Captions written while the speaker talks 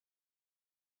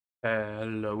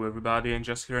Hello everybody, and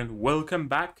just here and welcome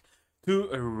back to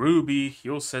RWBY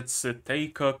Hyousetsu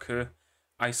Teikoku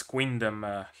Ice Queendom.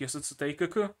 Hyousetsu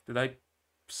Teikoku? Did I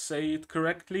say it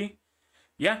correctly?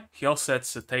 Yeah,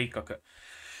 Hyousetsu Teikoku.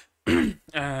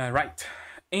 Right.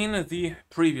 In the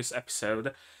previous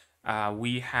episode,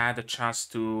 we had a chance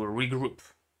to regroup,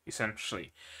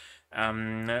 essentially.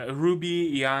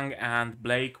 Ruby, Yang, and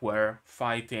Blake were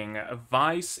fighting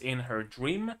Weiss in her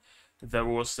dream. There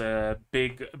was a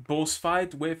big boss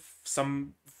fight with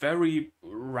some very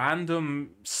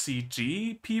random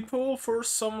CG people for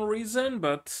some reason,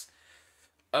 but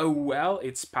oh well,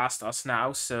 it's past us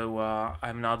now, so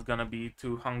I'm not gonna be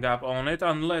too hung up on it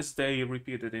unless they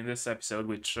repeat it in this episode,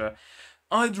 which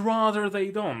I'd rather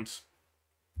they don't.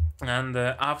 And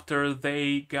after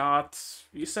they got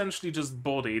essentially just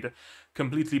bodied,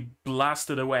 completely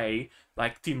blasted away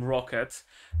like Team Rocket,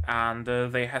 and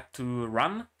they had to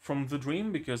run from the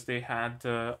dream because they had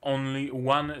only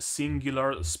one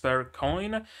singular spare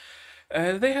coin,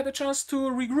 they had a chance to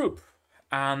regroup.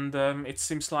 And it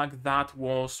seems like that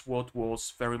was what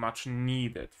was very much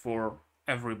needed for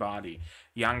everybody.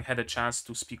 Yang had a chance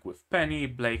to speak with Penny,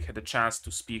 Blake had a chance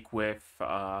to speak with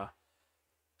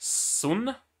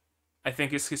Sun, I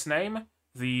think is his name,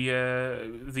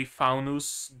 the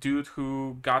Faunus dude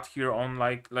who got here on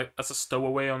like as a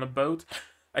stowaway on a boat.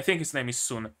 I think his name is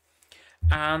Sun.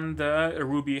 And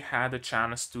Ruby had a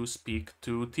chance to speak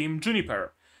to Team JNPR.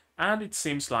 And it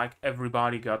seems like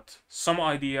everybody got some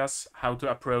ideas how to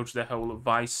approach the whole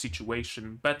Weiss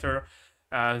situation better.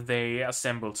 They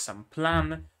assembled some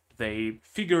plan, they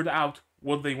figured out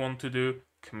what they want to do,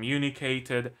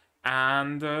 communicated,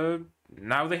 and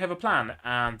now they have a plan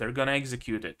and they're gonna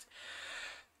execute it.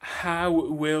 How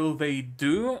will they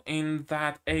do in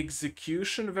that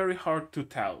execution? Very hard to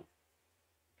tell.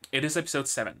 It is episode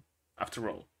 7, after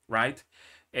all, right?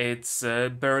 It's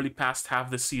barely past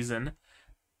half the season,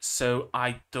 so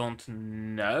I don't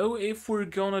know if we're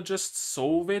gonna just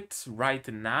solve it right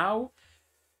now.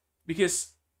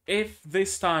 Because if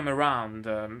this time around,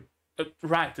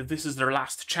 right, this is their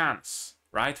last chance,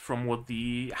 right? From what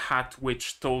the Hat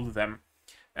Witch told them.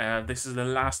 This is the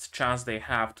last chance they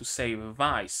have to save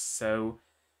Weiss, so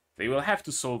they will have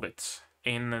to solve it.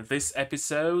 In this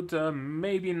episode,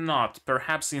 maybe not,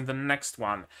 perhaps in the next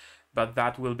one, but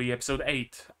that will be episode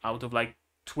 8 out of like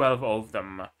 12 of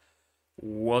them.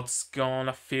 What's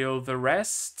gonna fill the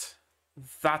rest?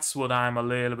 That's what I'm a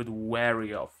little bit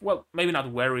wary of. Well, maybe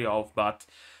not wary of, but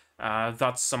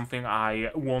that's something I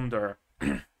wonder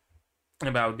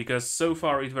about, because so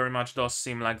far it very much does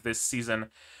seem like this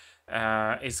season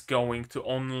is going to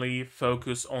only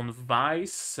focus on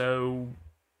Weiss, so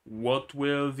what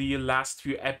will the last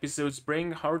few episodes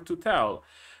bring? Hard to tell.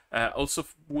 Also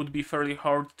would be fairly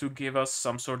hard to give us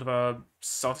some sort of a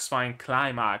satisfying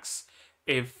climax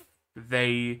if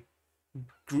they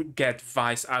get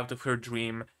Weiss out of her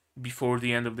dream before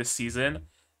the end of the season.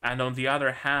 And on the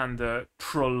other hand,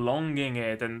 prolonging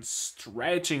it and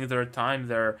stretching their time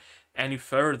there any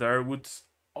further would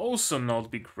also not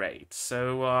be great.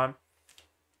 So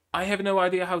I have no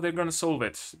idea how they're gonna solve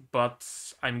it, but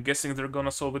I'm guessing they're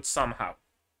gonna solve it somehow.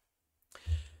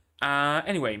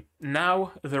 Anyway,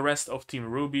 now the rest of Team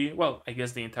RWBY, well, I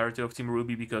guess the entirety of Team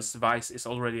RWBY, because Weiss is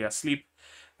already asleep,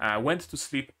 went to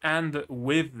sleep, and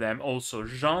with them also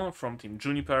Jean from Team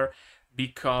JNPR,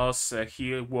 because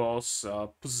he was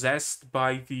possessed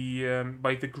by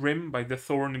the Grim, by the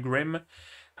Thorn Grim,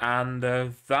 and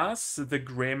thus the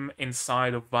Grim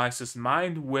inside of Weiss's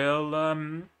mind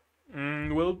will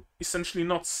essentially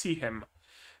not see him.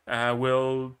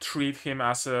 Will treat him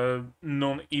as a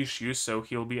non-issue, so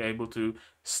he'll be able to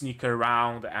sneak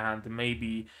around and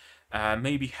maybe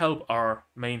help our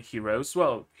main heroes.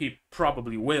 Well, he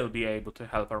probably will be able to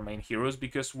help our main heroes,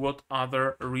 because what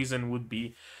other reason would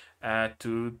be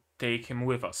to take him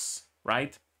with us,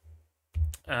 right?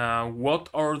 What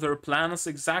are their plans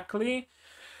exactly?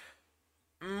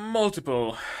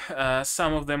 Multiple.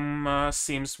 Some of them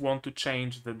seems want to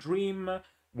change the dream,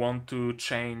 want to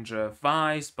change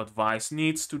Weiss, but Weiss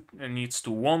needs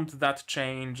to want that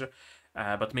change.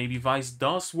 But maybe Weiss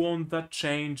does want that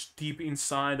change deep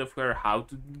inside of her. How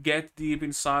to get deep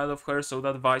inside of her so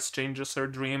that Weiss changes her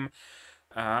dream?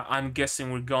 I'm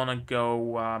guessing we're gonna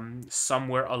go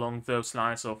somewhere along those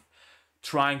lines of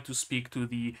trying to speak to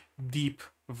the deep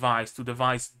Weiss, to the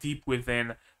Weiss deep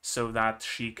within, so that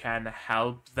she can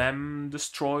help them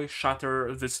destroy,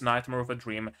 shatter this nightmare of a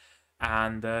dream,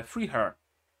 and free her.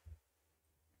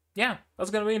 Yeah,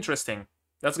 that's gonna be interesting.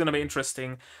 That's gonna be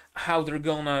interesting how they're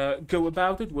gonna go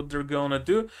about it, what they're gonna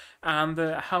do, and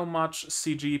how much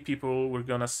CG people we're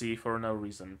gonna see for no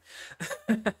reason.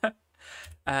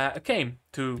 Okay,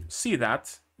 to see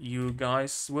that, you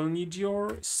guys will need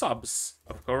your subs,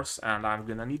 of course, and I'm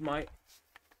gonna need my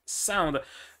sound,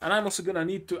 and I'm also gonna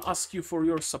need to ask you for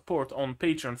your support on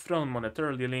Patreon thrown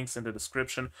monetarily, links in the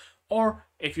description, or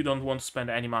if you don't want to spend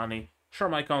any money, share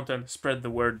my content, spread the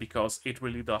word, because it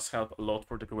really does help a lot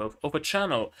for the growth of a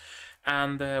channel.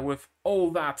 And with all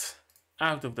that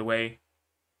out of the way,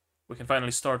 we can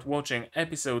finally start watching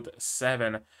episode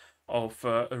 7 of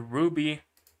RWBY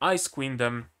Ice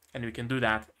Queendom, and we can do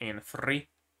that in 3,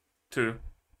 2,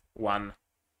 1,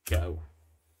 go.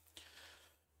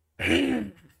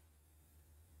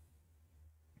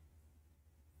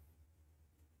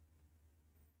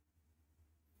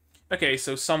 Okay,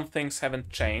 so some things haven't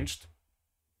changed.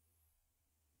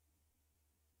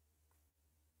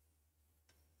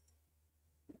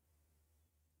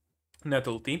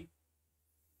 Nettlety.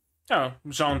 Oh,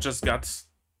 Jean just got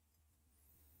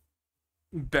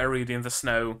buried in the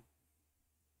snow.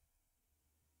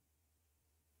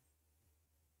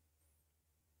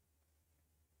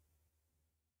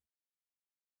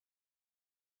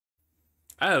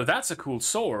 Oh, that's a cool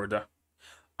sword.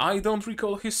 I don't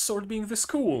recall his sword being this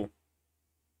cool.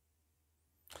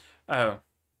 Oh.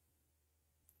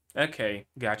 Okay,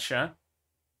 gotcha.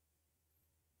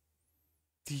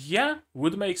 Yeah,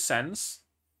 would make sense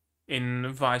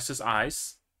in Weiss's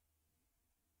eyes.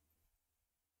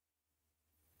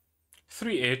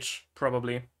 3 each,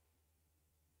 probably.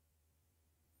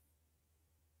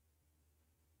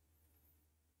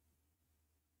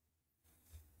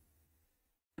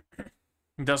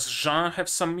 Does Jean have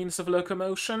some means of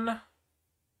locomotion?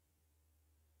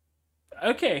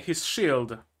 Okay, his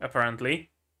shield, apparently.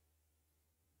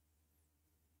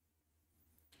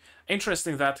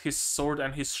 Interesting that his sword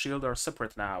and his shield are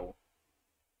separate now.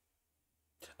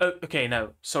 Okay,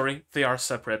 no, sorry, they are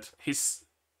separate. His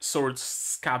sword's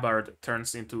scabbard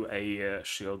turns into a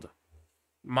shield.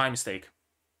 My mistake.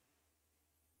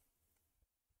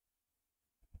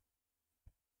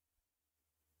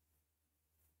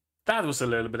 That was a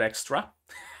little bit extra.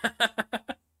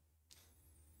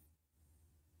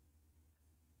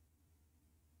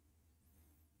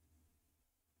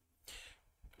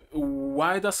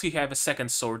 Why does he have a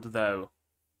second sword, though?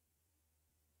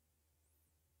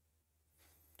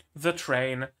 The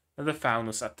train, the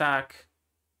Faunus attack.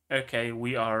 Okay,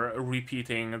 we are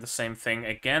repeating the same thing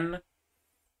again.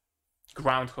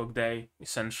 Groundhog Day,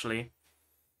 essentially.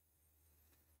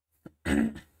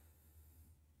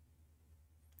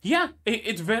 Yeah,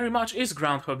 it very much is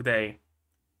Groundhog Day.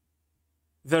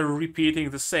 They're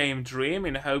repeating the same dream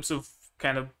in hopes of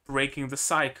kind of breaking the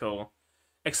cycle.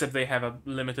 Except they have a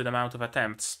limited amount of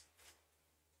attempts.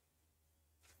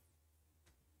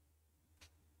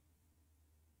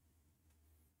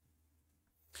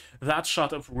 That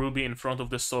shot of Ruby in front of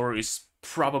the store is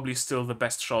probably still the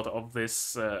best shot of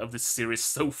this series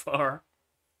so far.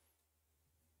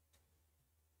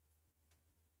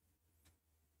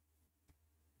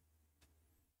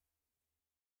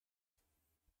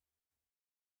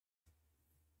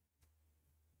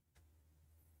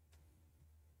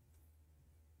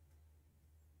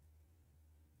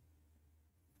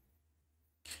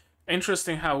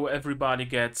 Interesting how everybody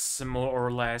gets more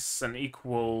or less an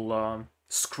equal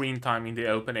screen time in the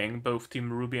opening, both Team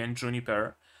RWBY and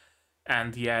Juniper,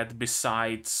 and yet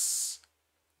besides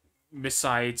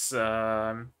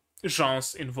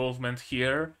Jean's involvement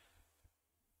here,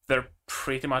 they're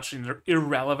pretty much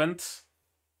irrelevant.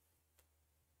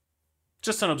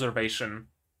 Just an observation.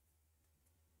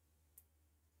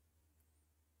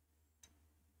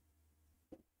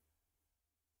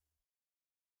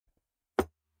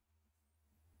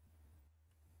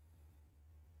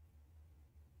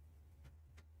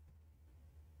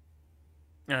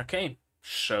 Okay,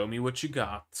 show me what you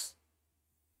got.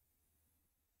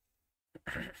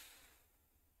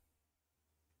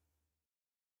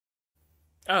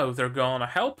 Oh, they're gonna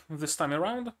help this time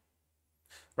around?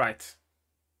 Right.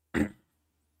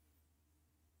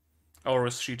 Or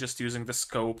is she just using the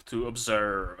scope to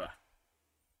observe?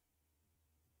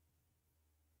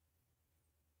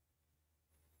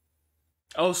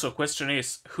 Also, question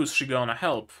is, who's she gonna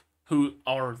help? Who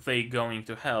are they going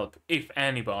to help, if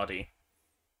anybody?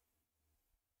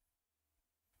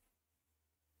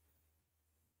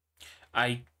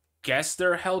 I guess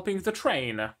they're helping the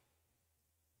train.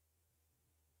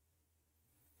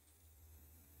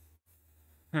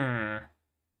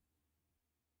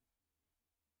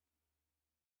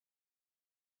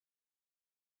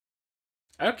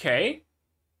 Okay.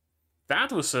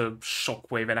 That was a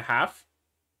shockwave and a half.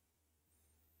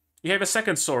 You have a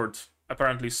second sword,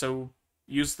 apparently, so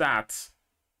use that.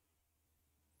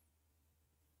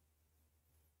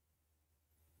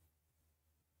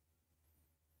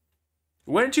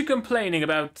 Weren't you complaining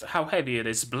about how heavy it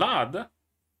is? Blood?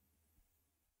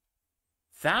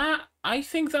 I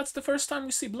think that's the first time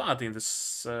we see blood in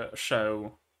this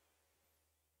show.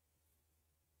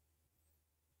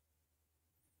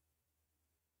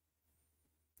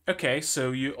 Okay,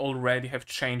 so you already have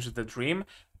changed the dream.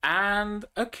 And,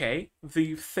 okay,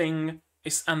 the thing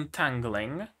is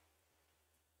untangling.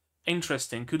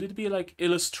 Interesting. Could it be like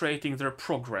illustrating their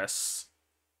progress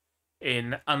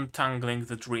in untangling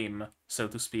the dream, so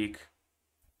to speak?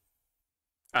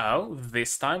 Oh,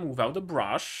 this time without a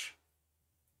brush.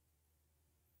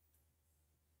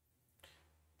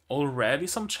 Already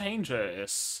some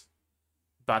changes.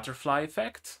 Butterfly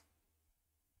effect?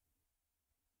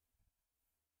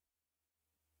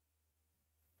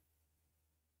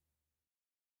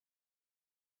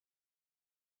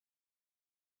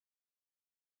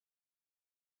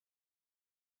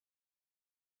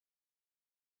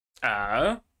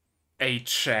 Oh, a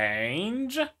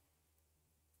change?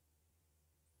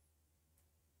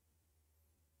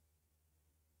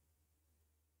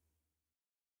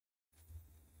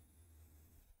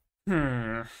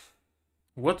 Hmm.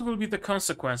 What will be the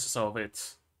consequences of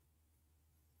it?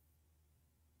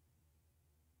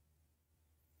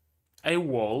 A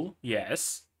wall,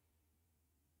 yes.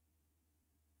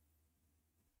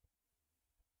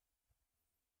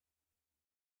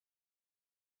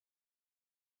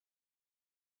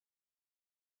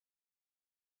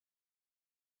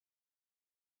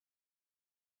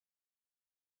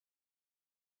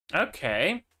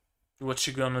 Okay. What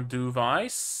you gonna do,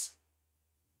 Weiss?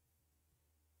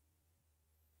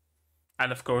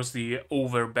 And of course the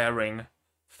overbearing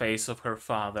face of her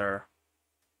father.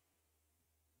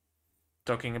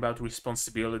 Talking about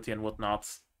responsibility and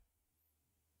whatnot.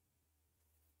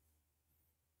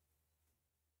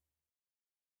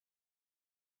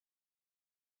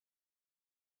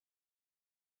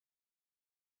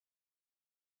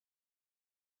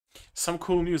 Some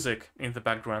cool music in the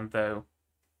background though.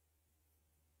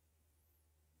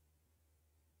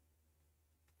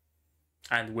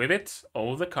 And with it,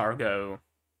 all the cargo.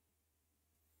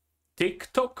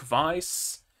 Tick-tock,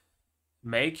 Weiss.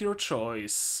 Make your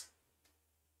choice.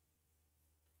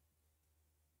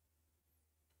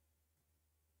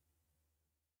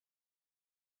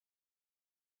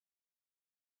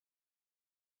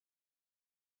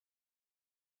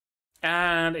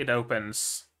 And it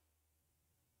opens.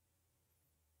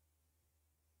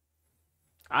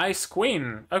 Ice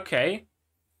Queen, okay.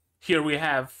 Here we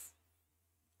have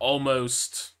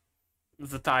almost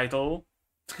the title.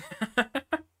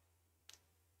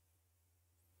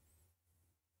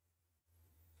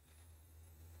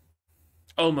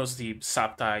 Almost the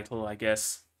subtitle, I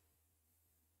guess.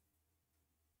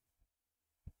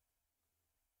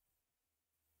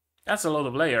 That's a lot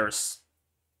of layers.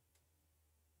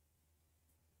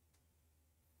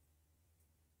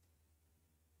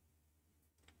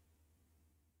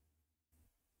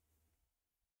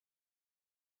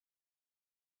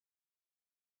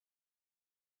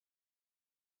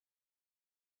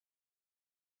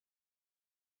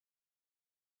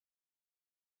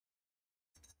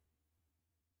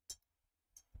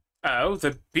 Oh,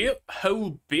 the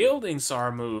whole buildings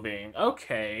are moving.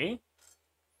 Okay.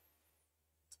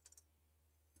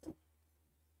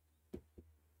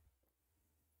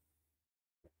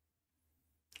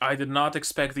 I did not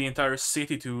expect the entire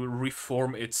city to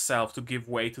reform itself to give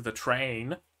way to the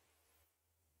train.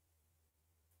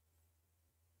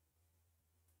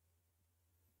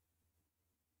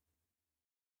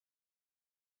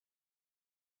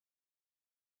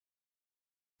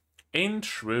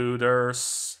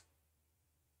 Intruders.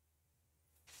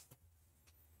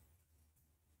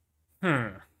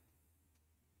 Hmm.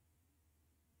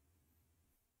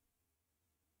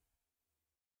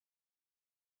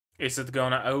 Is it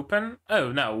gonna open?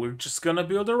 Oh no, we're just gonna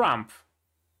build a ramp.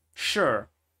 Sure.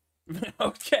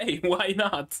 Okay, why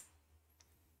not?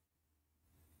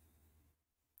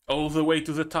 All the way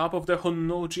to the top of the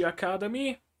Honnoji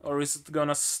Academy? Or is it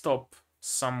gonna stop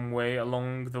some way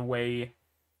along the way?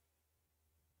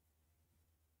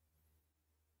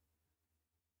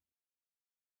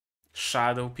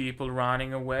 Shadow people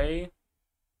running away?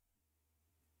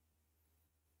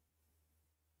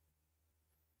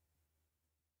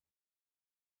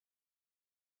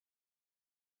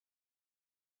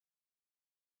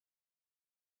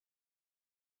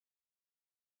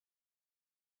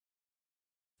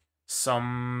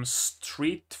 Some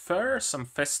street fair? Some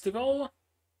festival?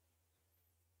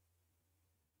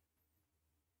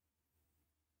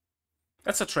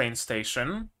 That's a train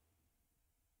station.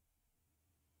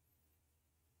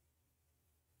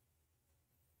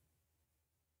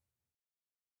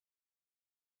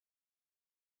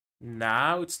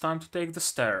 Now it's time to take the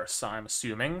stairs, I'm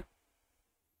assuming.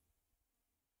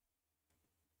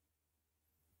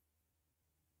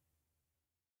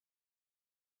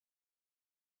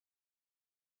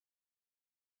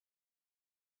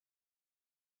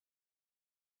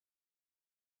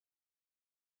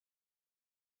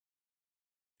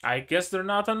 I guess they're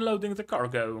not unloading the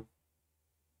cargo.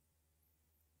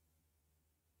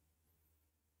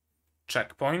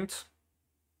 Checkpoint.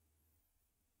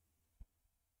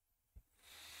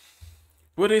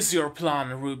 What is your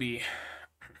plan, Ruby?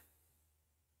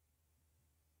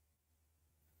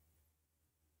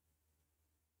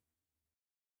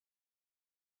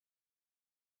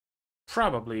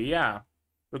 Probably, yeah.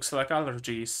 Looks like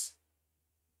allergies.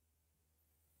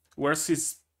 Where's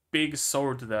his big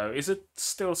sword, though? Is it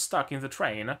still stuck in the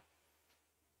train?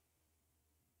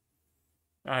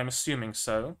 I'm assuming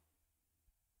so.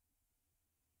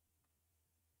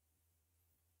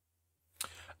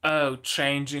 Oh,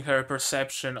 changing her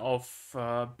perception of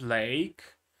Blake.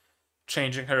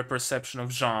 Changing her perception of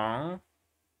Jean.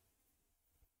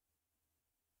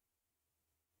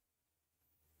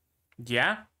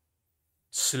 Yeah?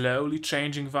 Slowly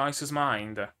changing Weiss's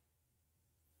mind.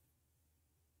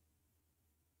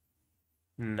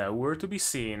 Nowhere to be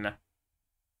seen.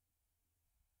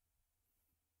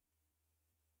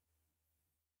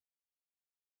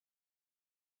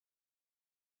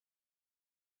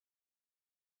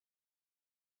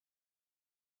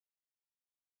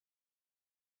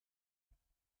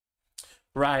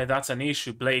 Right, that's an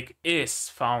issue. Blake is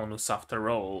Faunus after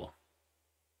all.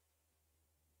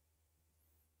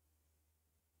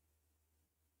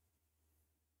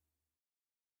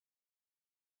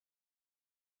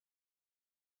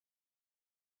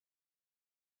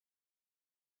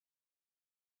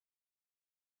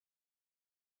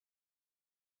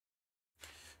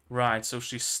 Right, so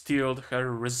she steeled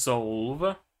her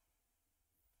resolve.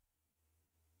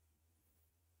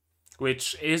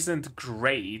 Which isn't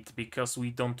great because we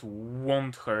don't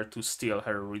want her to steal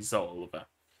her resolve.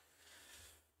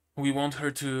 We want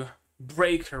her to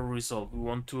break her resolve. We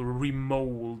want to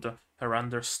remold her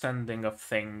understanding of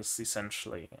things,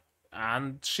 essentially.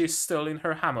 And she's still in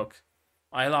her hammock.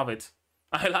 I love it.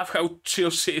 I love how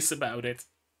chill she is about it.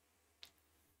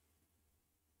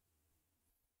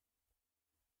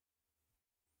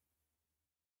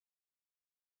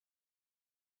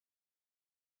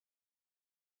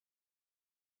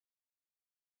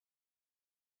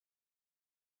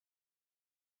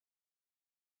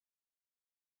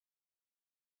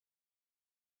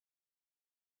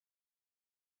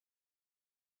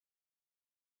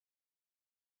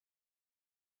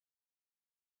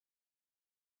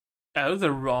 Oh,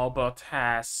 the robot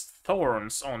has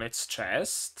thorns on its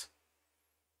chest.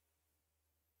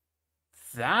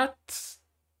 That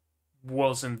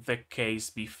wasn't the case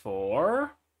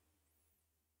before.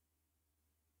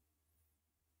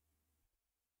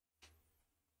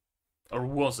 Or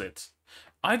was it?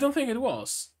 I don't think it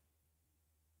was.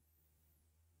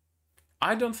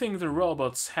 I don't think the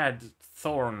robots had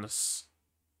thorns.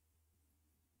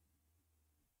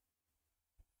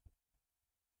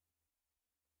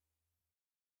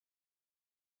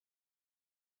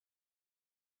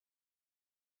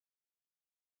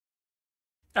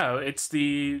 Oh, it's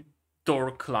the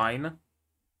dork line.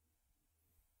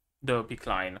 Dopey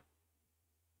line.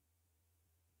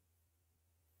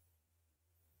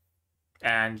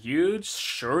 And you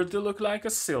sure do look like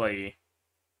a silly.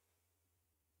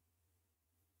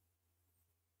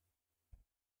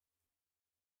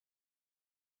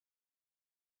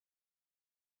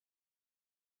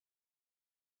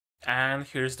 And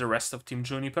here's the rest of Team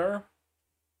Juniper.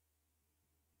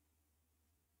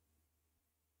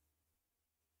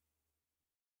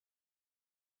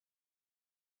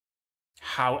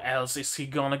 How else is he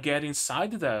gonna get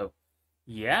inside, though?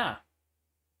 Yeah.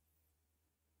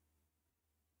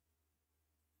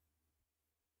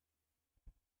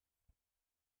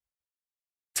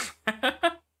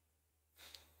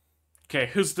 Okay,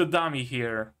 who's the dummy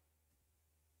here?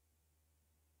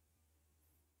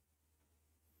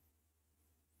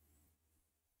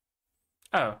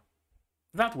 Oh,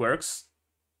 that works.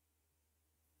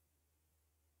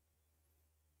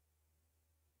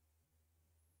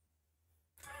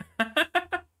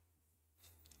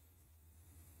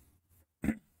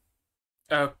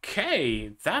 Okay,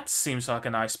 that seems like a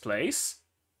nice place.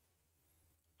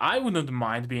 I wouldn't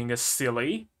mind being a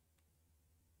silly.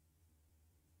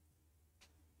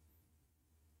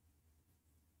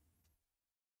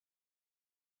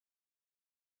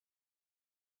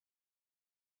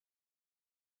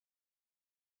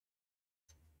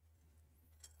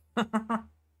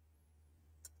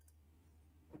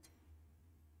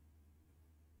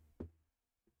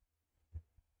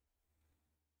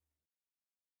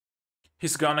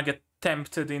 He's gonna get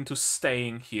tempted into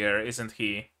staying here, isn't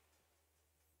he?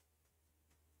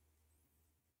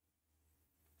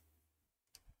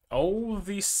 All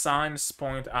these signs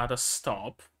point at a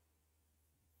stop.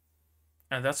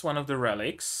 And that's one of the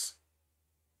relics.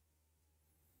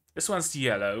 This one's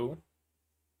yellow.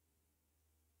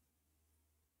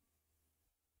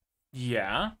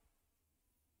 Yeah.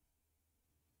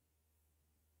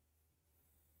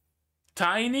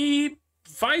 Tiny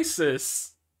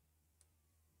vices.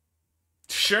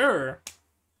 Sure.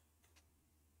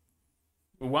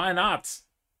 Why not?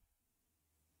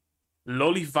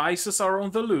 Lolly vices are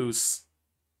on the loose.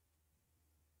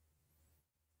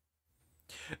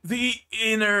 The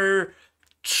inner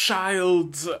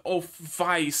child of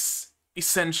vice,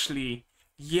 essentially.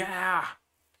 Yeah.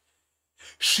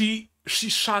 She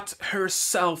shot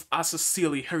herself as a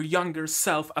silly, her younger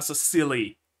self as a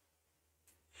silly.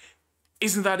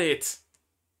 Isn't that it?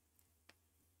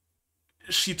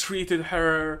 She treated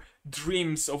her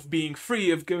dreams of being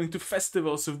free, of going to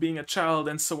festivals, of being a child,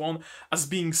 and so on, as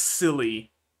being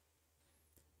silly.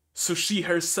 So she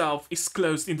herself is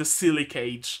closed in the silly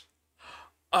cage.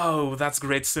 Oh, that's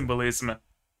great symbolism.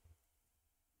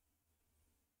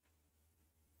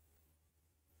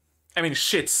 I mean,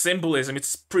 shit, symbolism,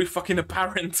 it's pretty fucking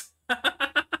apparent.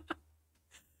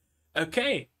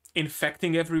 Okay,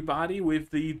 infecting everybody with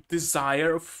the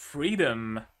desire of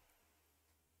freedom.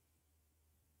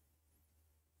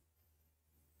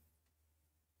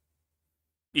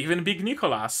 Even Big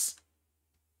Nicholas.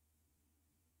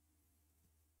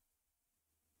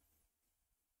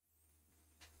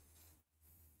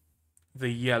 The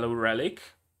yellow relic.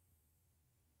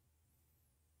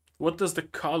 What does the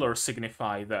color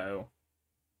signify, though?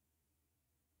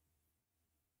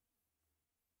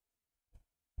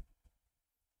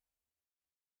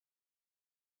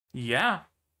 Yeah.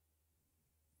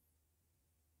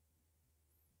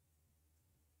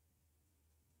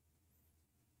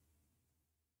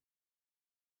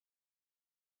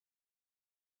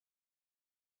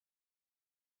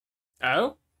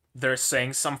 Oh? They're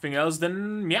saying something else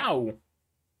than meow.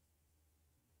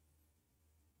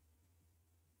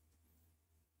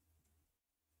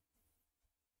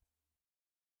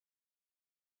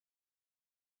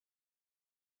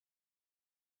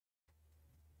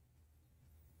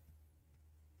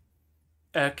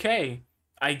 Okay.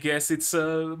 I guess it's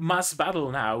a mass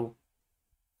battle now.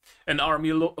 An army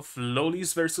of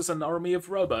lollies versus an army of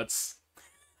robots.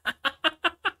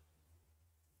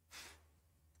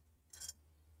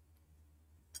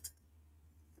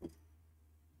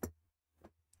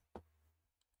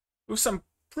 With some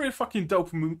pretty fucking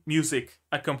dope music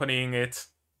accompanying it.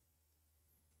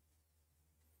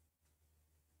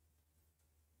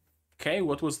 Okay,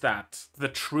 what was that? The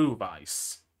true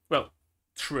vice. Well,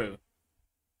 true.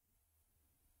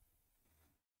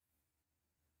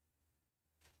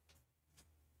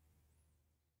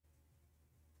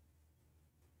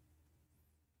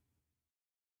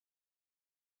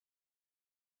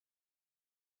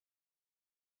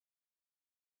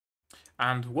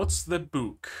 And what's the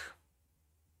book?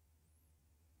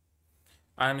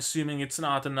 I'm assuming it's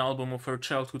not an album of her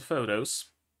childhood photos.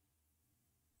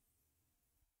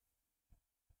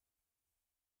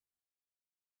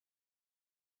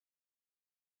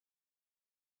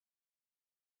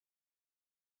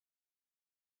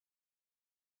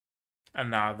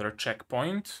 Another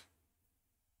checkpoint.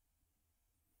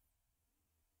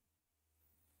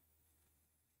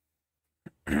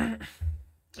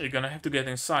 You're gonna have to get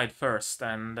inside first,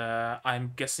 and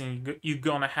I'm guessing you're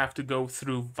gonna have to go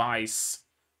through Weiss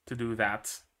to do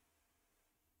that.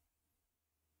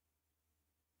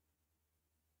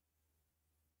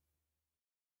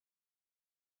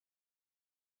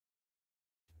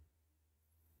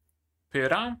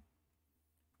 Pyrrha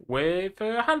with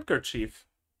a handkerchief.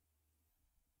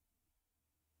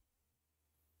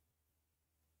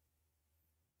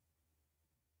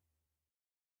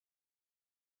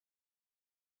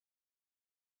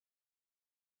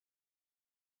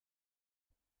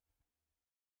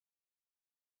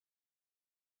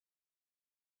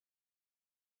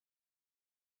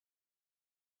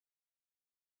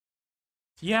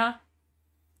 Yeah,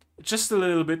 just a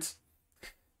little bit.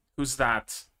 Who's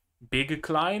that? Big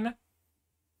Klein?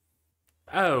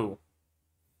 Oh.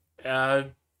 Uh,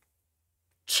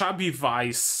 Chubby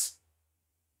Weiss.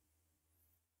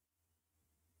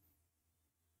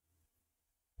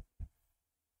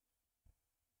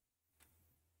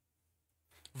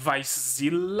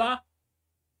 Weisszilla?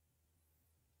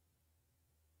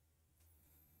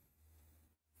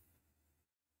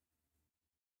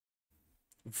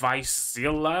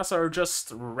 Weisszillas are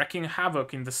just wrecking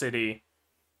havoc in the city.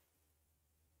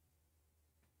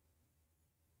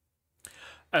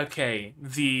 Okay,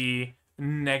 the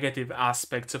negative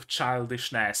aspects of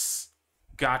childishness.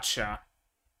 Gotcha.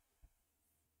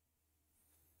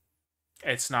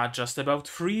 It's not just about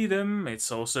freedom,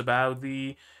 it's also about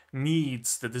the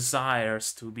needs, the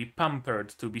desires to be pampered,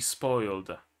 to be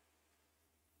spoiled.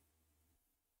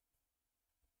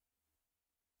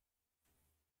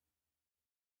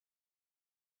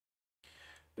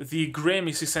 The Grim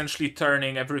is essentially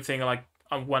turning everything like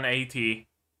on 180.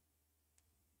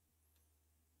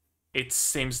 It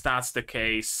seems that's the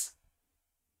case.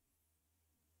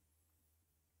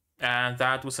 And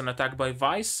that was an attack by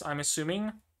Weiss, I'm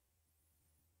assuming.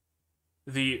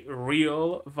 The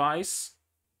real Weiss.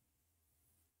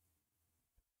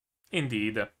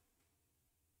 Indeed.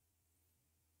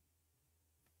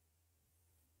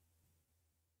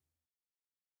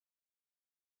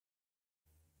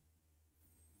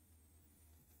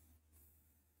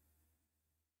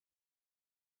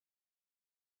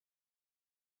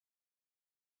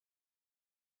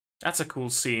 That's a cool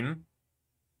scene.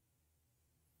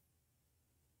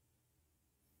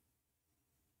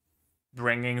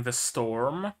 Bringing the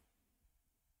storm.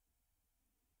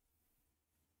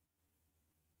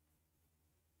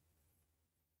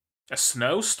 A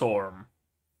snowstorm.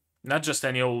 Not just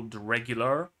any old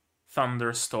regular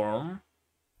thunderstorm.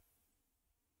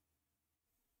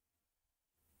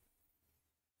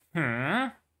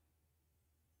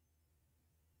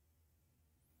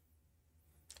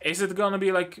 Is it gonna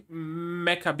be like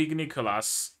Mecha Big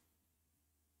Nicholas?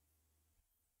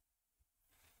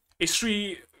 Is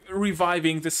she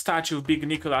reviving the statue of Big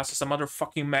Nicholas as a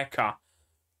motherfucking mecha?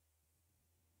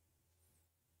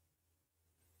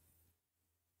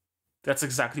 That's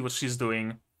exactly what she's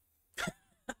doing.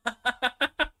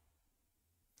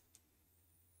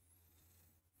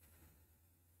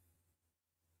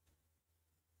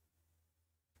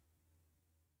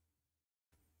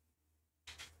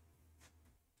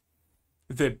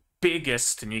 The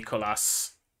biggest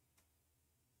Nicholas.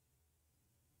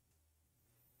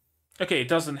 Okay, it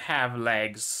doesn't have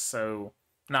legs, so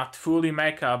not fully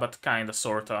mecha, but kinda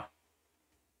sorta.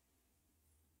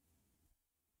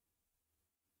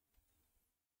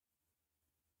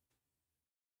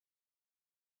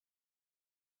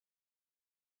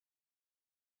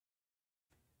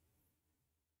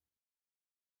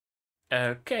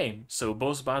 Okay, so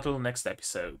boss battle next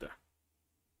episode.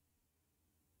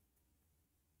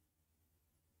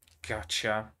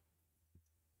 Gotcha.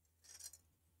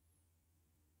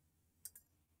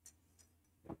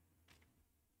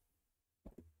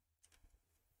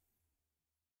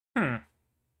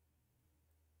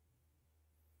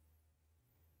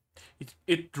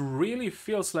 It really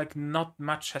feels like not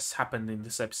much has happened in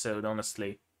this episode,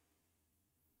 honestly.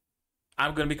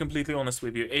 I'm gonna be completely honest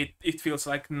with you. It feels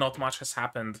like not much has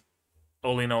happened,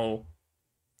 all in all.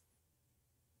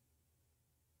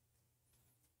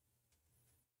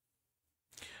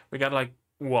 We got like,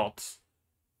 what?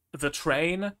 The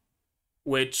train,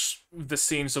 which the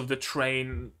scenes of the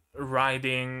train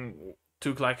riding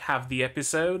took like half the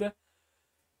episode.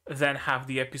 Then half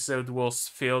the episode was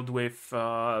filled with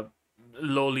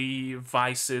lolly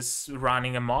vices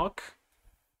running amok.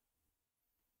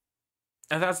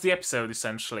 And that's the episode,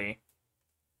 essentially.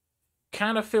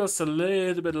 Kind of feels a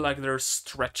little bit like they're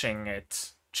stretching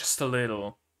it. Just a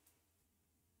little.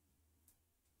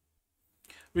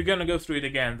 We're gonna go through it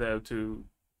again, though, to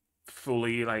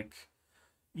fully, like,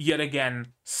 yet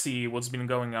again see what's been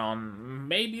going on.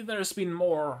 Maybe there's been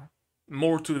more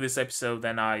to this episode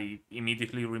than I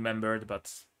immediately remembered,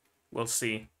 but we'll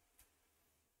see.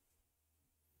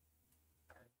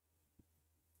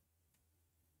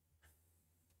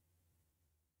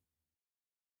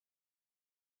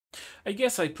 I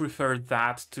guess I prefer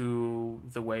that to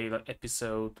the way that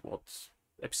episode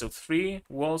 3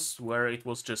 was, where it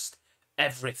was just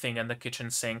everything in the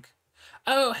kitchen sink.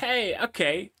 Oh, hey,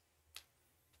 okay.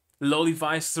 Lolly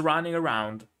Vice running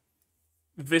around.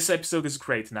 This episode is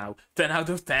great now. 10 out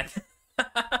of 10.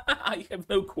 I have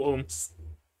no qualms.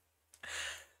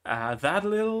 That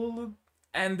little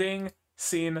ending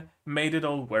scene made it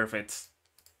all worth it.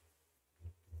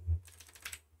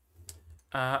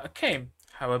 Okay,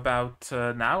 how about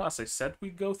now, as I said, we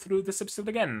go through this episode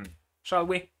again, shall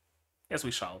we? Yes,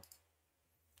 we shall.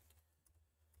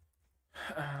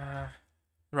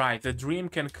 Right, the dream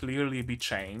can clearly be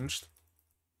changed.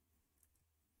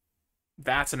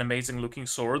 That's an amazing looking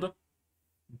sword,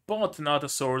 but not a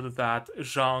sword that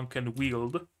Jean can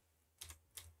wield.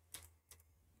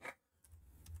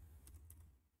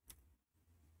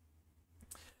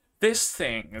 This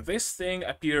thing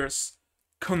appears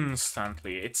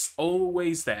constantly. It's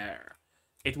always there.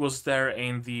 It was there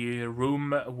in the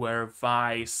room where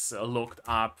Weiss looked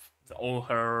up all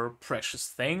her precious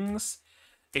things.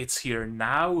 It's here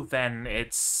now, then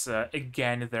it's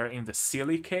again there in the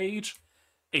silly cage.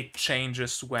 It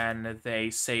changes when they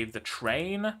save the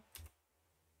train.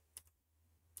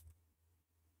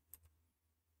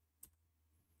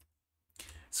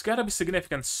 It's gotta be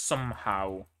significant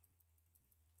somehow.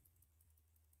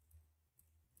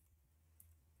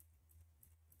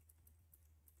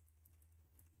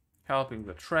 Helping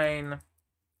the train.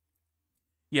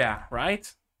 Yeah,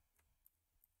 right?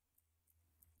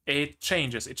 It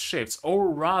changes, it shifts. Or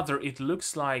rather, it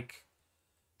looks like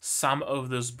some of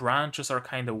those branches are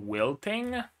kind of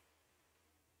wilting.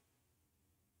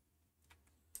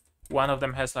 One of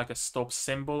them has like a stop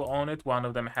symbol on it. One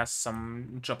of them has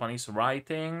some Japanese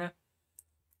writing.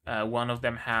 One of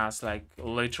them has like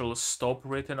literal stop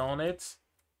written on it.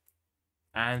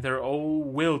 And they're all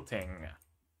wilting.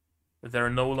 They're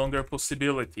no longer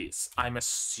possibilities. I'm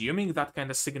assuming that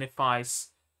kind of signifies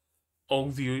all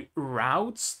the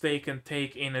routes they can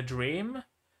take in a dream.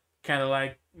 Kind of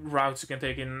like routes you can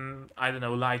take in, I don't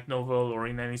know, light novel or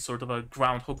in any sort of a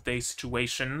Groundhog Day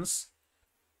situations.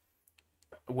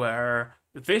 Where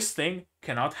this thing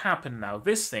cannot happen now,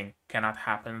 this thing cannot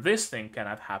happen, this thing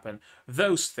cannot happen.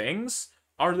 Those things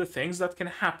are the things that can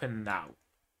happen now.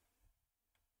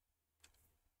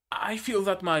 I feel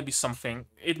that might be something,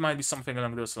 it might be something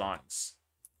along those lines.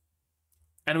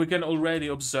 And we can already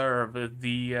observe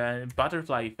the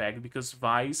butterfly effect because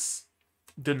Weiss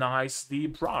denies the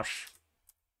brush.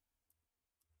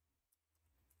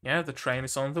 Yeah, the train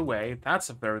is on the way. That's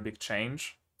a very big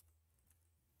change.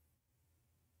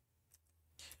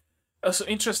 So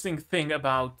interesting thing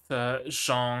about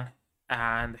Jean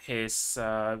and his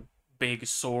big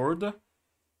sword.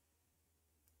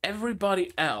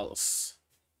 Everybody else,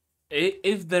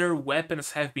 if their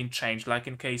weapons have been changed, like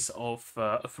in case of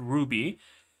RWBY,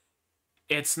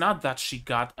 it's not that she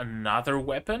got another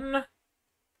weapon.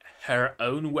 Her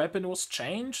own weapon was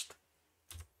changed.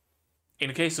 In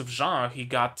the case of Jean, he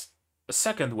got a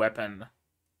second weapon,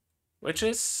 which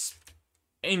is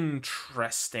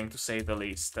interesting to say the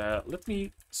least. Let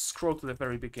me scroll to the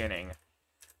very beginning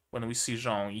when we see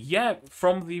Jean. Yeah,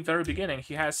 from the very beginning,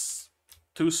 he has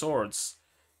two swords.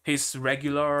 His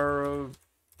regular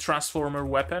transformer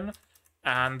weapon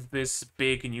and this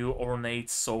big new ornate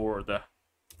sword.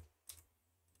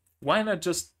 Why not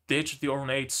just ditch the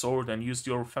ornate sword and use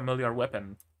your familiar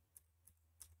weapon?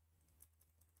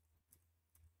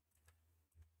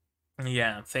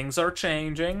 Yeah, things are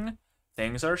changing,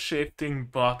 things are shifting,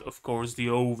 but of course the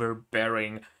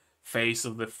overbearing face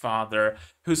of the father,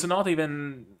 who's not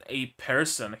even a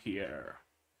person here.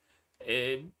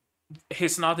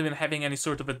 He's not even having any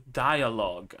sort of a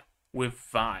dialogue with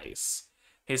Weiss.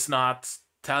 He's not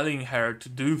telling her to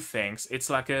do things. It's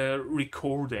like a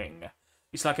recording.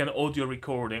 It's like an audio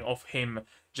recording of him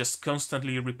just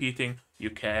constantly repeating, "You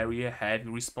carry a heavy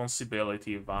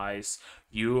responsibility, Weiss.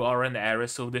 You are an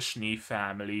heiress of the Schnee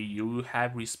family. You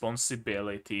have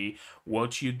responsibility.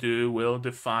 What you do will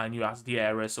define you as the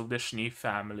heiress of the Schnee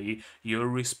family. You're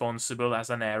responsible as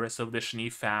an heiress of the Schnee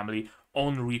family."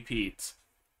 On repeat.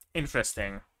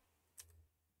 Interesting.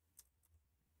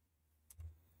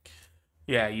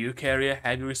 Yeah, you carry a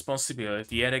heavy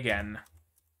responsibility yet again.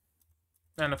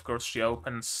 And of course she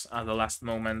opens at the last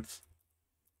moment.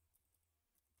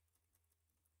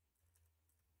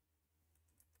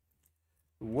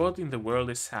 What in the world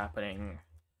is happening?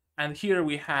 And here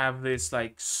we have this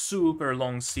like super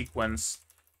long sequence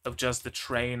of just the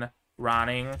train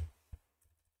running.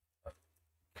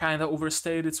 Kinda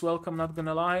overstayed its welcome, not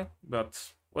gonna lie,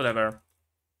 but whatever.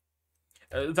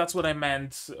 That's what I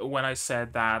meant when I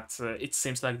said that it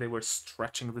seems like they were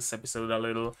stretching this episode a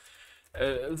little.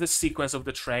 The sequence of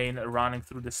the train running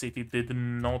through the city did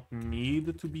not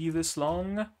need to be this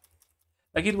long.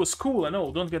 Like, it was cool and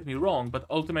all, don't get me wrong, but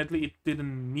ultimately it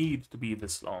didn't need to be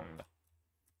this long.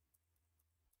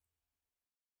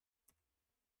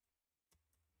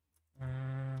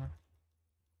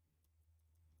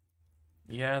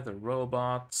 Yeah, the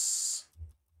robots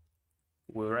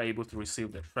were able to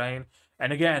receive the train.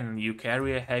 And again, you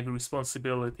carry a heavy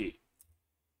responsibility.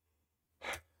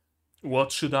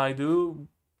 What should I do?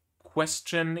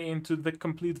 Question into the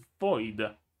complete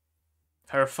void.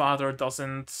 Her father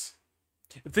doesn't...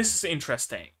 This is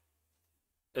interesting.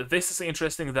 This is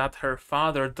interesting that her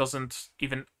father doesn't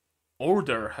even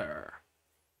order her.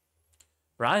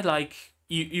 Right? Like,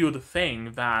 you'd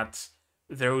think that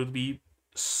there would be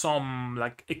some,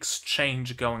 like,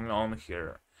 exchange going on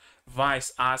here.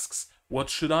 Weiss asks, "What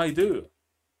should I do?"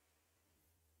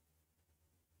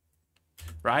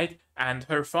 right? And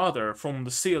her father from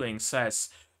the ceiling says,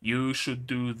 you should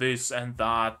do this and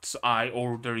that. I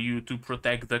order you to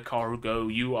protect the cargo.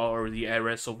 You are the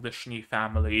heiress of the Schnee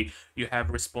family. You have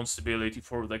responsibility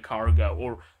for the cargo,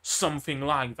 or something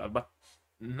like that. But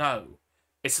no,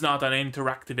 it's not an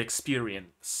interactive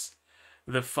experience.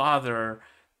 The father,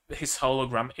 his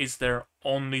hologram, is there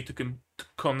only to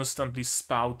constantly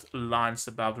spout lines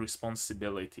about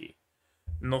responsibility.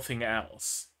 Nothing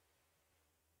else.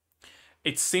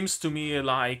 It seems to me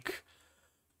like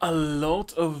a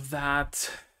lot of that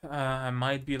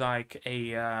might be like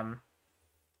a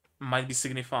might be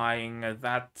signifying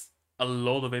that a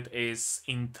lot of it is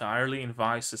entirely in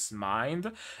Weiss's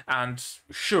mind. And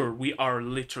sure, we are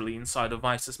literally inside of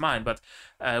Weiss's mind, but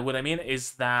what I mean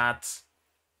is that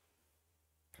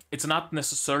it's not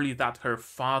necessarily that her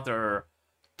father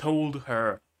told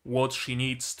her what she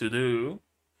needs to do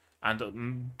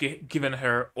and given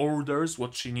her orders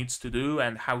what she needs to do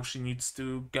and how she needs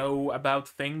to go about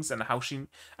things and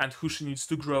who she needs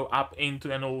to grow up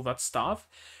into and all that stuff.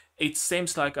 It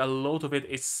seems like a lot of it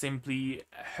is simply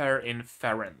her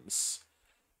inference.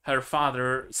 Her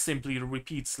father simply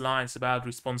repeats lines about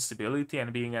responsibility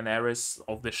and being an heiress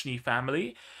of the Schnee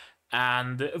family,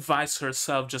 and Weiss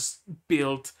herself just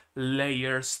built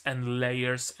layers and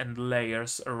layers and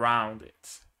layers around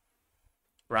it,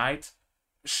 right?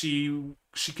 She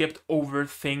kept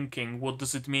overthinking what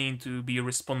does it mean to be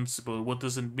responsible, what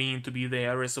does it mean to be the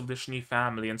heiress of the Schnee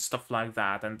family and stuff like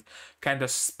that, and kind of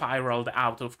spiraled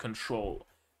out of control.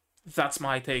 That's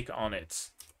my take on it.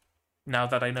 Now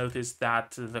that I noticed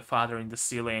that the father in the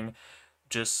ceiling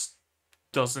just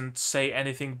doesn't say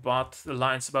anything but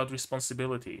lines about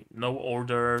responsibility. No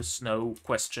orders, no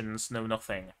questions, no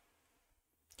nothing.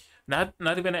 Not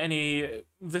even any.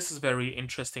 This is very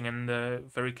interesting and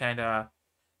very kind of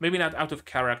maybe not out of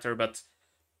character, but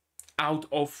out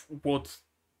of what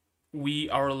we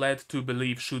are led to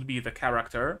believe should be the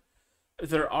character.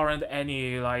 There aren't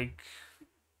any like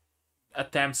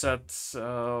attempts at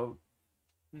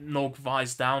knock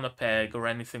Weiss down a peg or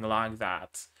anything like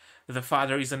that. The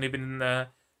father isn't even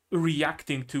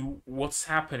reacting to what's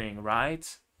happening,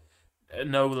 right?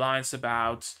 No lines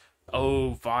about,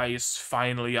 oh, Weiss,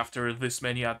 finally, after this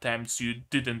many attempts, you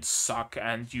didn't suck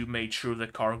and you made sure the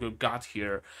cargo got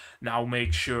here. Now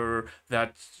make sure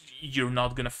that you're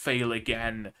not gonna fail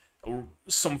again, or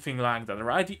something like that,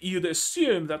 right? You'd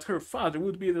assume that her father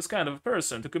would be this kind of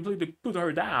person to completely put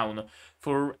her down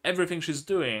for everything she's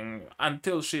doing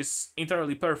until she's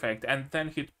entirely perfect, and then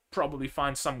he'd probably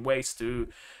find some ways to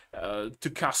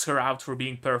cast her out for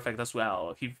being perfect as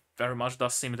well. He very much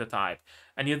does seem the type.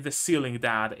 And yet the ceiling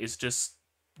dad is just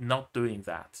not doing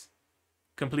that.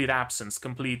 Complete absence,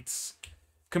 complete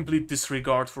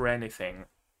disregard for anything.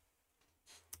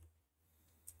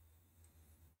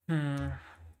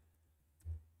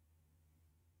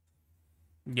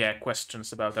 Yeah,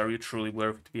 questions about are you truly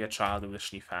worthy to be a child of the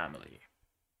Schnee family?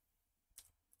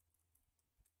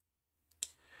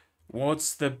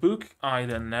 What's the book? I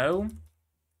don't know.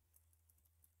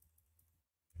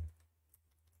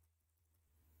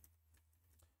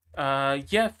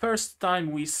 Yeah, first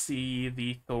time we see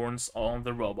the thorns on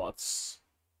the robots.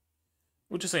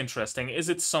 Which is interesting. Is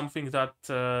it something that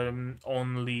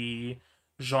only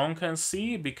Jean can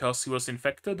see because he was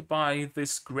infected by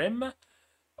this Grim?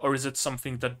 Or is it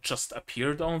something that just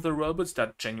appeared on the robots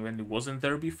that genuinely wasn't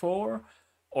there before?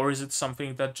 Or is it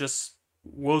something that just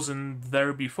wasn't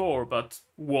there before but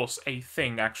was a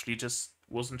thing, actually just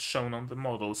wasn't shown on the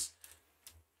models?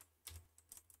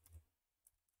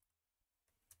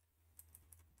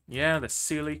 Yeah, the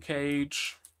silly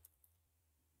cage.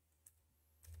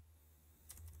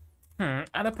 And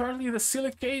apparently the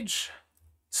silly cage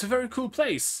is a very cool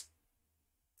place.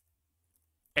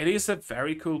 It is a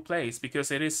very cool place because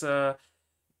it is a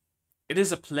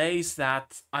place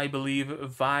that I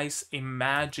believe Weiss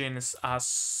imagines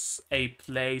as a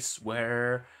place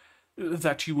where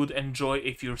that you would enjoy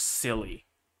if you're silly.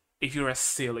 If you're a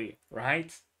silly,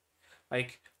 right?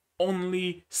 Like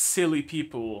only silly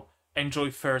people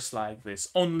enjoy fairs like this.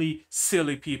 Only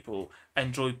silly people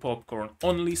enjoy popcorn.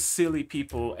 Only silly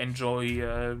people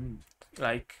enjoy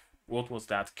like what was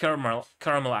that? Caramel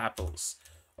apples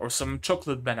or some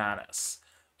chocolate bananas.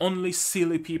 Only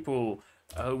silly people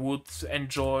would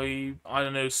enjoy, I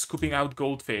don't know, scooping out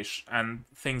goldfish and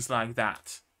things like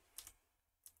that.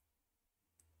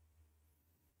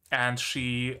 And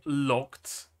she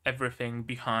locked everything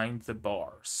behind the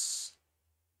bars.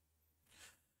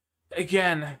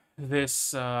 Again,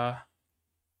 this not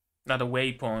a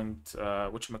waypoint,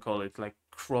 whatchamacallit, like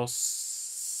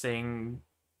crossing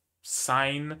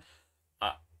sign.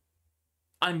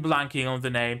 I'm blanking on the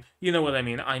name. You know what I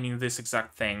mean. I mean this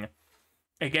exact thing.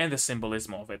 Again, the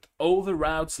symbolism of it. All the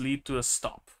routes lead to a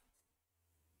stop.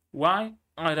 Why?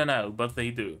 I don't know, but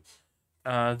they do.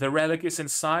 The relic is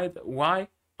inside. Why?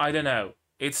 I don't know.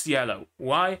 It's yellow.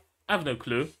 Why? I've no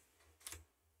clue.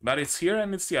 But it's here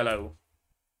and it's yellow.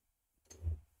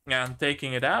 And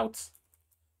taking it out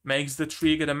makes the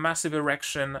tree get a massive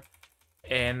erection,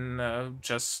 and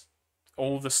just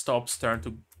all the stops turn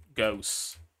to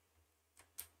goes.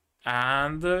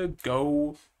 And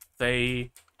go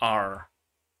they are.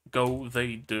 Go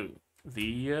they do.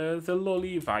 The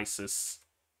lolly Weisses.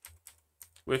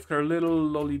 With her little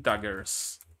lolly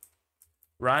daggers.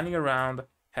 Running around,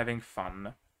 having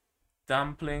fun.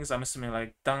 Dumplings, I'm assuming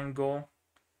like dango,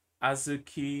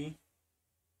 azuki,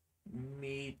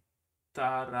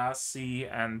 mitarasi,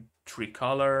 and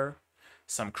tricolor.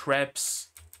 Some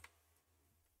crepes.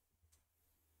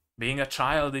 Being a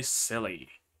child is silly.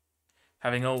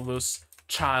 Having all those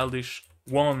childish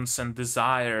wants and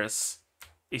desires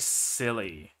is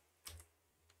silly.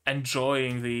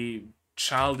 Enjoying the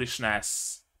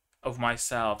childishness of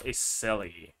myself is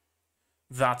silly.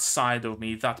 That side of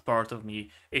me, that part of me,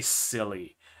 is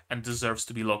silly and deserves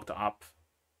to be locked up.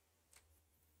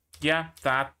 Yeah,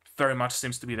 that very much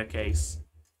seems to be the case.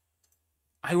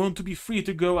 I want to be free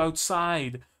to go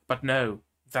outside, but no,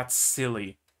 that's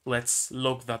silly. Let's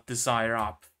lock that desire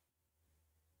up.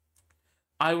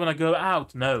 I want to go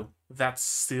out. No, that's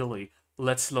silly.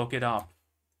 Let's lock it up.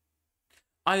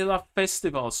 I love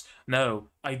festivals. No,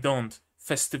 I don't.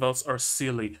 Festivals are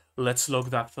silly. Let's lock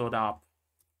that thought up.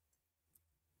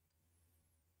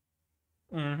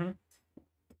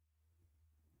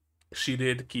 She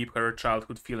did keep her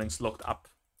childhood feelings locked up.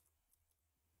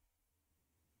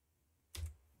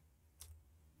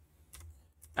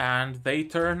 And they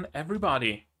turn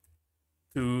everybody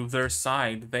to their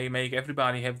side. They make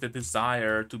everybody have the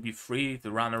desire to be free,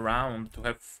 to run around, to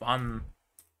have fun.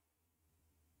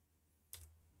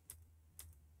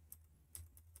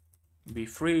 Be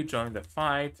free, join the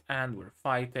fight, and we're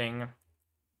fighting.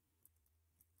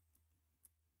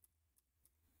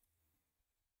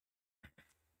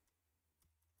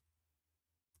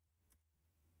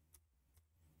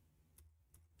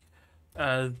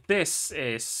 This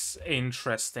is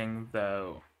interesting,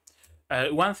 though.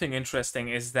 One thing interesting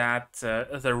is that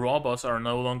the robots are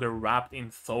no longer wrapped in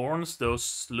thorns.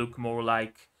 Those look more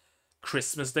like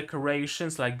Christmas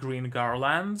decorations, like green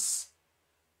garlands.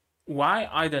 Why?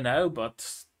 I don't know,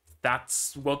 but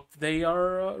that's what they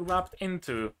are wrapped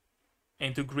into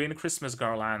green Christmas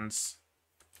garlands.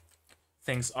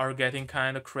 Things are getting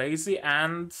kind of crazy,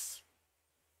 and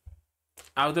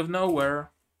out of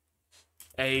nowhere,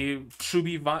 a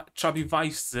chubby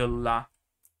Weisszilla.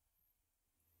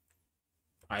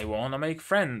 I wanna make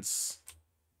friends.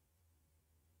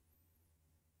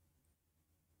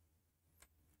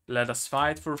 Let us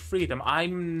fight for freedom.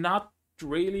 I'm not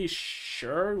really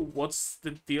sure what's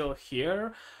the deal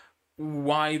here.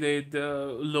 Why did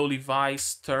lowly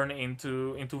Weiss turn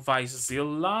into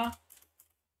Weisszilla?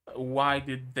 Why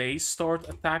did they start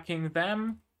attacking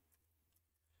them?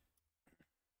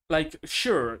 Like,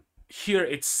 sure, here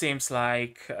it seems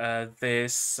like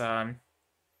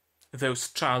those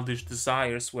childish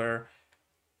desires were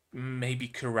maybe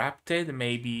corrupted,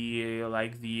 maybe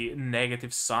like the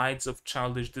negative sides of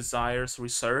childish desires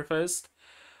resurfaced,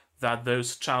 that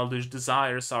those childish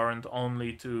desires aren't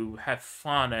only to have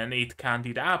fun and eat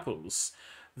candied apples.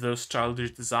 Those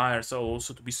childish desires are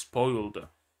also to be spoiled,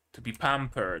 to be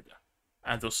pampered,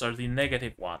 and those are the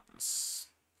negative ones.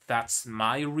 That's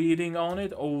my reading on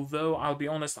it, although I'll be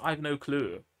honest, I've no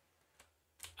clue.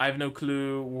 I've no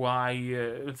clue why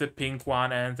the pink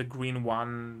one and the green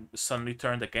one suddenly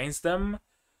turned against them.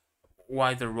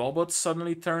 Why the robots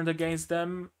suddenly turned against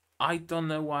them. I don't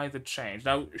know why the change.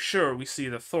 Now, sure, we see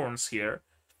the thorns here.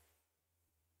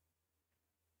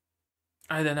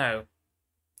 I don't know.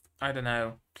 I don't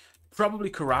know.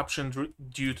 Probably corruption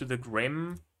due to the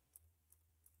Grim.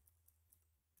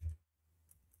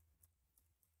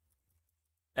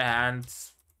 And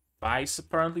Weiss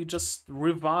apparently just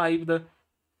revived...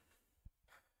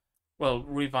 Well,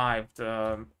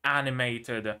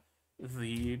 animated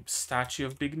the statue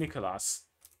of Big Nicholas.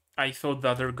 I thought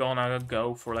that they're gonna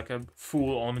go for like a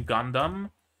full-on Gundam,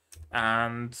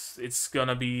 and it's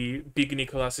gonna be... Big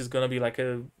Nicholas is gonna be like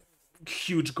a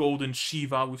huge golden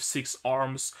Shiva with 6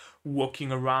 arms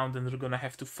walking around, and they're gonna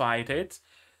have to fight it.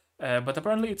 But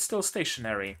apparently it's still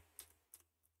stationary.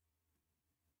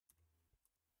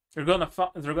 They're gonna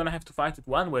have to fight it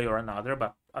one way or another,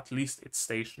 but at least it's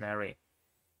stationary.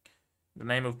 The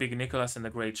name of Big Nicholas and the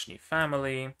Great Schnee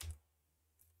family.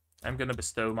 I'm gonna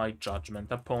bestow my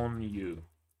judgment upon you.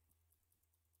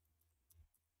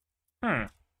 Hmm.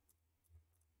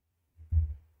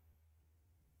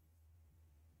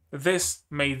 This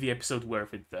made the episode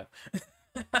worth it, though.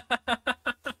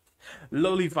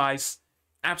 Lolly Weiss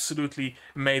absolutely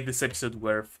made this episode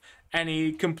worth.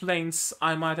 Any complaints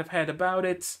I might have had about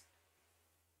it,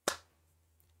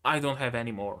 I don't have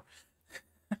any more.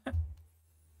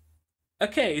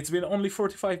 Okay, it's been only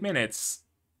 45 minutes.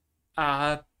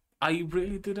 I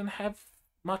really didn't have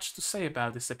much to say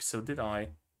about this episode, did I?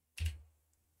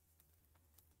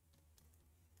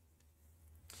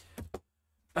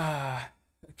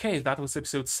 Okay, that was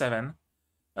episode 7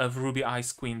 of RWBY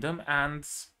Ice Queendom, and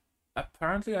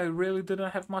apparently I really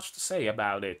didn't have much to say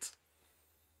about it.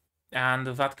 And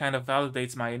that kind of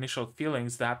validates my initial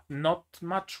feelings that not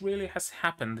much really has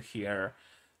happened here,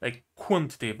 like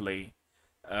quantitatively,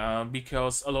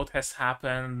 because a lot has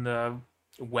happened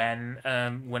when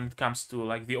it comes to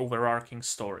like the overarching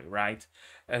story, right?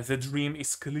 The dream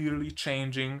is clearly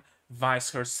changing.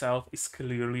 Weiss herself is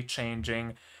clearly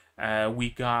changing. We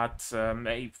got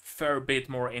a fair bit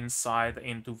more insight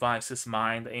into Weiss's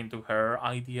mind, into her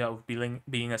idea of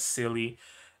being a silly,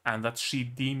 and that she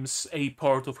deems a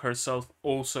part of herself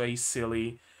also a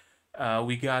silly.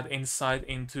 We got insight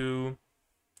into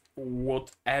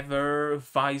whatever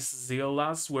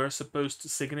Weissillas were supposed to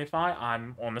signify.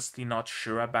 I'm honestly not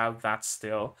sure about that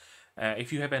still.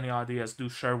 If you have any ideas, do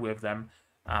share with them.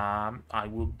 I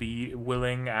will be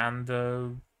willing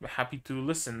and happy to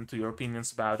listen to your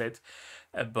opinions about it.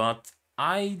 But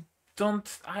I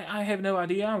have no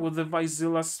idea what the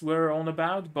Weissillas were on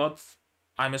about, but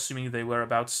I'm assuming they were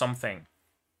about something.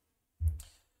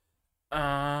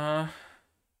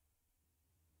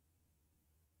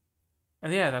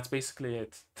 And yeah, that's basically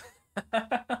it.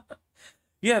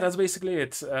 Yeah, that's basically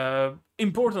it.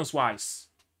 Importance-wise,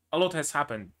 a lot has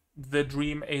happened. The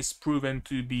dream is proven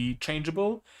to be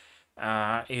changeable.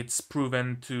 It's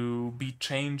proven to be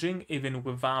changing even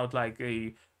without like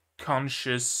a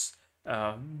conscious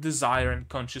desire and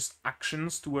conscious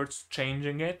actions towards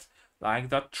changing it. Like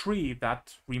that tree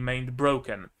that remained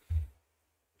broken.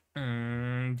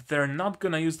 They're not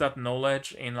gonna use that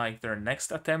knowledge in like their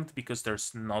next attempt because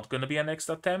there's not gonna be a next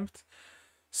attempt.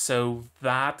 So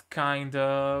that kind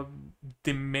of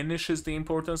diminishes the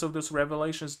importance of those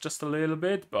revelations just a little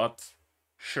bit, but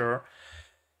sure.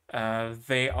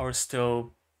 They are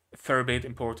still a fair bit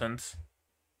important.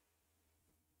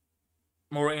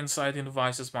 More insight into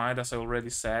Vice's mind, as I already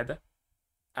said.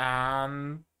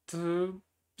 And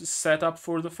set up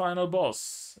for the final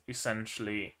boss,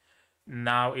 essentially.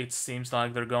 Now it seems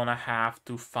like they're gonna have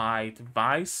to fight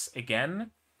Vice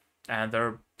again, and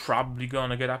they're probably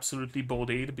gonna get absolutely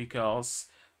bodied because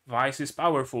Vice is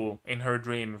powerful in her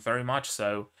dream, very much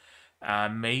so.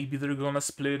 Maybe they're gonna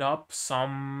split up.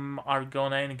 Some are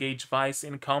gonna engage Vice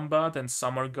in combat, and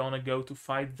some are gonna go to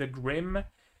fight the Grim.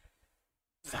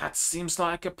 That seems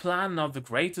like a plan, not the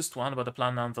greatest one, but a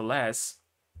plan nonetheless.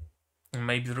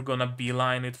 Maybe they're gonna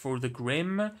beeline it for the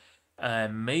Grim.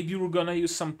 Maybe we're gonna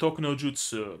use some Toku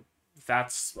Jutsu.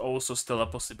 That's also still a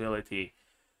possibility.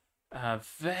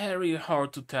 Very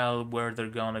hard to tell where they're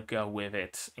gonna go with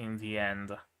it in the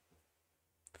end.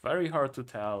 Very hard to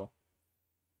tell.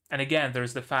 And again,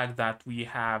 there's the fact that we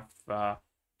have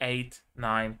 8,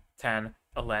 9, 10,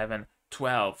 11,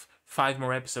 12, 5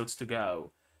 more episodes to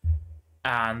go.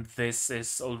 And this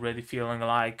is already feeling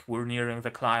like we're nearing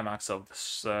the climax of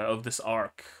this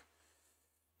arc.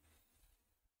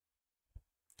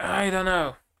 I don't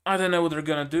know. I don't know what they're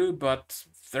gonna do, but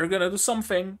they're gonna do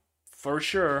something for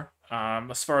sure.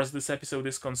 As far as this episode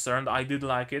is concerned, I did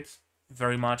like it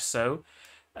very much so.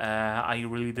 I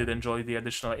really did enjoy the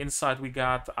additional insight we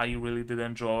got. I really did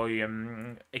enjoy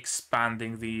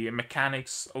expanding the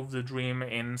mechanics of the dream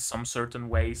in some certain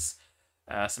ways.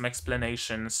 Some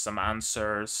explanations, some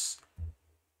answers.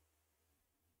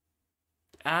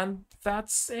 And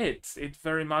that's it. It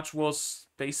very much was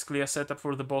basically a setup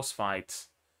for the boss fight.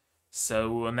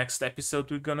 So next episode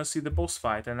we're gonna see the boss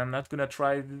fight, and I'm not gonna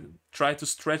try to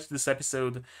stretch this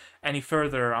episode any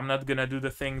further. I'm not gonna do the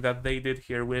thing that they did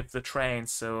here with the train.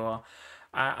 So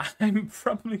I'm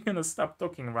probably gonna stop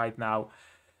talking right now.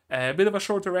 A bit of a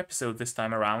shorter episode this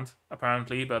time around,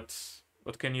 apparently, but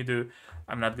what can you do?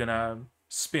 I'm not gonna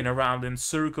spin around in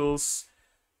circles,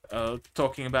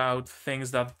 talking about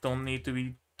things that don't need to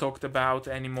be talked about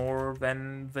any more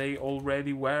than they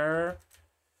already were.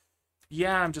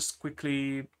 Yeah, I'm just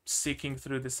quickly seeking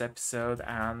through this episode,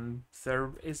 and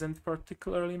there isn't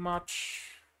particularly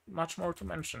much more to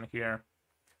mention here.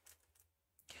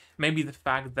 Maybe the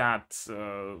fact that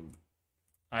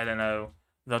I don't know,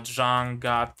 that Zhang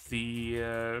got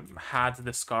the had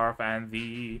the scarf and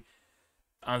the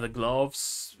And the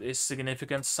gloves is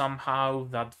significant somehow,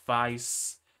 that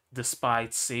Weiss,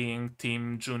 despite seeing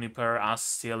Team Juniper as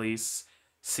still is,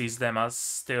 sees them as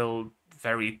still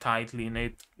very tightly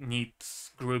knit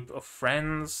group of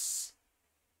friends.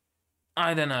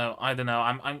 I don't know.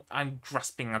 I'm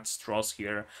grasping at straws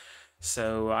here.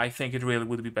 So I think it really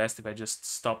would be best if I just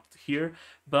stopped here.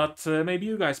 But maybe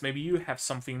you guys, maybe you have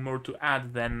something more to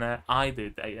add than I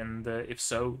did. And if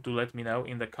so, do let me know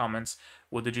in the comments.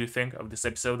 What did you think of this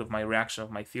episode, of my reaction,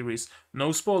 of my theories?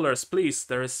 No spoilers, please.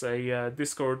 There is a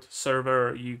Discord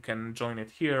server. You can join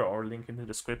it here or link in the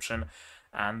description.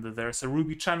 And there's a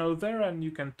RWBY channel there, and you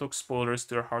can talk spoilers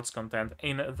to your heart's content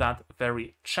in that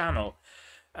very channel.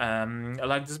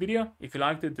 Like this video if you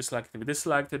liked it, dislike it if you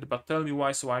disliked it, but tell me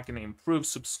why so I can improve.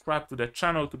 Subscribe to the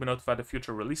channel to be notified of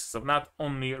future releases of not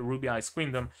only RWBY Ice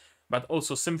Queendom, but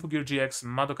also Symphogear GX,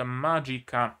 Madoka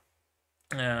Magica,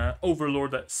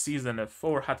 Overlord Season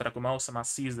 4, Hataraku Mausama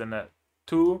Season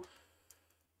 2.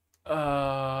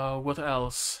 What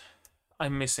else?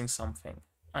 I'm missing something.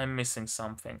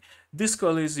 Disco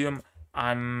Elysium.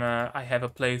 I have a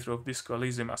playthrough of Disco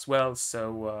Elysium as well,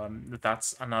 so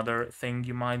that's another thing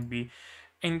you might be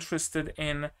interested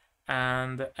in.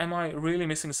 And am I really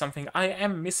missing something? I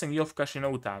am missing Yofuka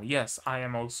Shinota. Yes, I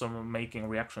am also making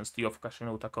reactions to Yofuka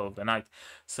Shinota Call of the Night.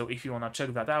 So if you want to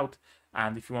check that out,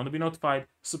 and if you want to be notified,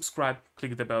 subscribe,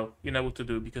 click the bell. You know what to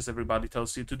do, because everybody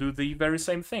tells you to do the very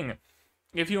same thing.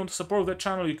 If you want to support the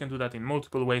channel, you can do that in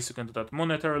multiple ways. You can do that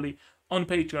monetarily on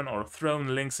Patreon or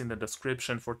Throne, links in the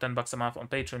description. For $10 a month on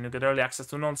Patreon, you get early access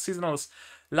to non-seasonals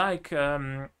like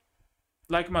Madoka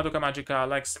Magica,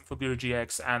 like Symphogear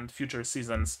GX, and future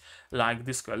seasons like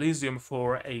Disco Elysium.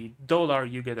 For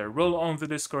 $1, you get a role on the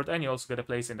Discord, and you also get a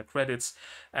place in the credits.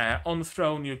 On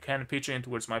Throne, you can pitch in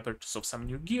towards my purchase of some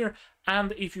new gear,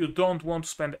 and if you don't want to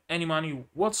spend any money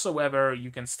whatsoever, you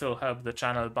can still help the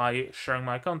channel by sharing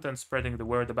my content, spreading the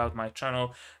word about my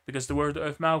channel, because the word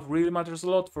of mouth really matters a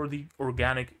lot for the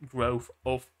organic growth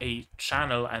of a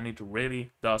channel, and it really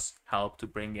does help to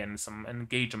bring in some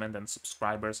engagement and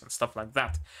subscribers and stuff like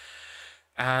that.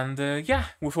 And yeah,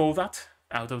 with all that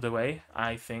out of the way,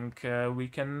 I think we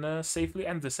can safely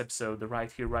end this episode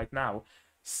right here, right now.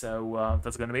 So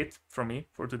that's gonna be it from me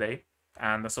for today.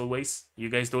 And as always, you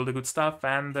guys do all the good stuff,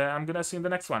 and I'm gonna see you in the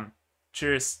next one.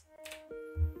 Cheers!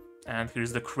 And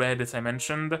here's the credits I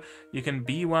mentioned. You can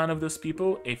be one of those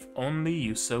people if only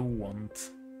you so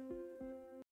want.